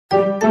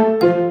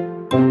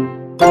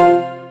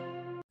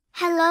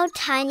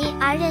tiny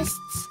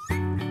artists.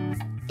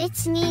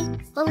 It's me,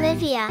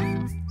 Olivia.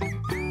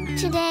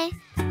 Today,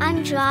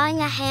 I'm drawing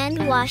a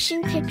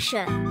hand-washing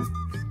picture.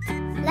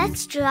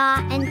 Let's draw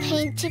and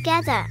paint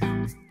together.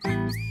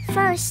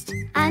 First,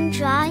 I'm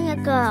drawing a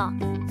girl.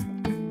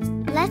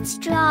 Let's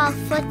draw a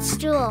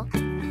footstool.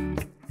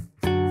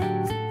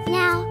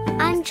 Now,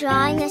 I'm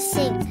drawing a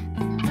sink.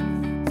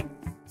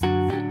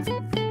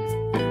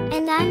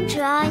 And I'm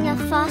drawing a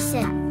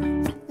faucet.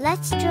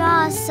 Let's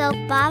draw a soap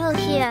bottle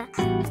here.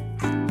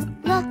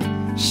 Look,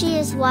 she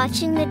is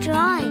watching the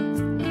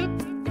drawing.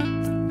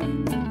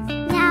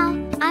 Now,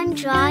 I'm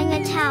drawing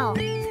a towel.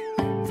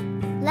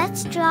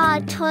 Let's draw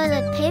a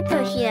toilet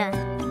paper here.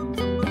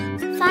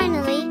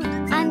 Finally,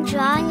 I'm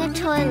drawing a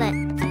toilet.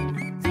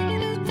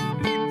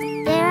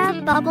 There are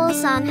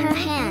bubbles on her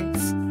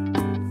hands,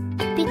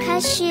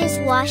 because she is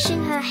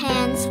washing her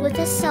hands with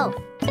a soap.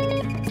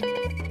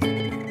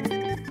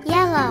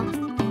 Yellow.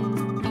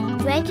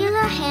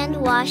 Regular hand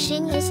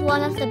washing is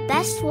one of the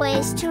best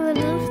ways to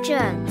remove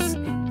germs.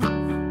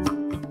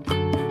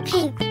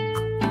 Pink.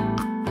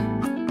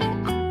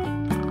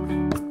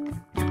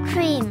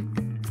 Cream.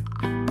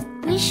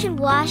 We should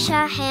wash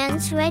our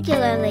hands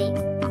regularly.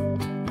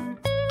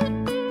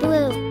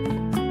 Blue.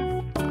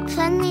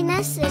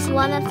 Cleanliness is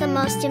one of the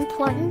most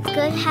important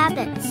good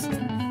habits.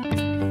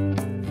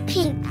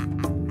 Pink.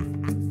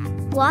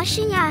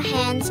 Washing our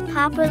hands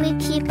properly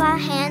keep our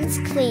hands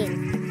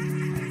clean.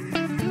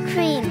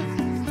 Cream.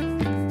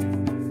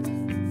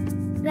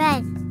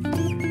 Red.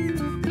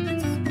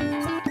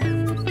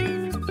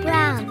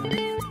 Brown.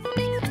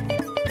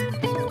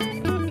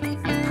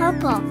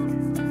 Purple.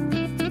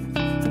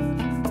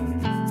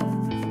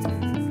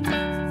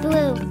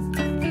 Blue.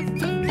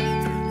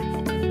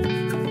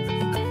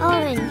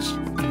 Orange.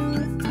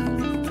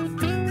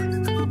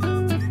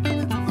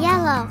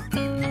 Yellow.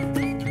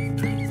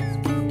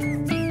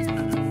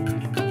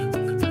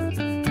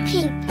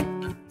 Pink.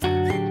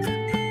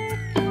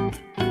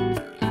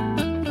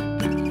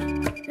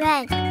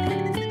 Red.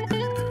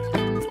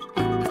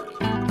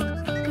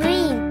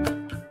 Green.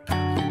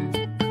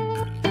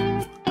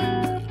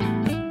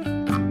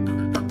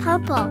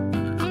 Purple.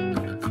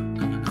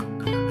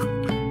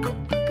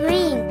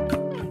 Green.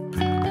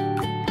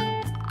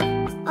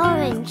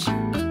 Orange.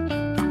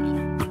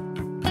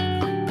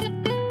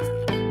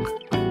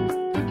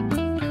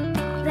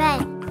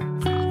 Red.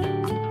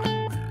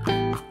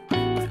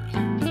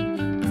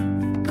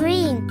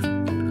 Green.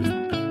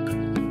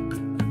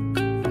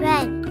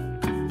 Red.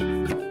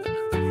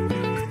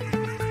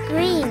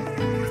 Green.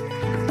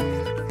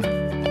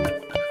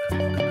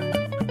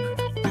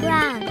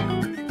 Brown.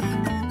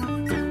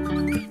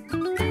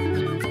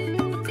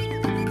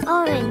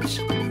 Orange.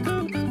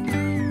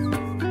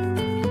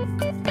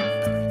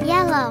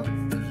 Yellow.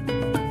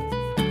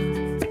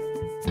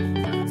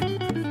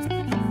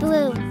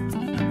 Blue.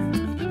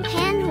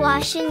 Hand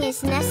washing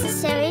is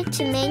necessary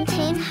to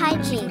maintain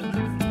hygiene.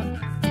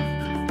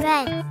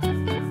 Red.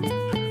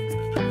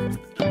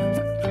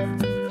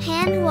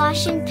 Hand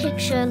washing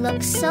picture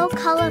looks so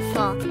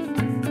colorful.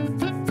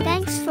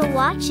 Thanks for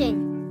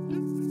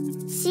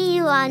watching. See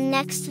you on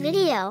next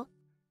video.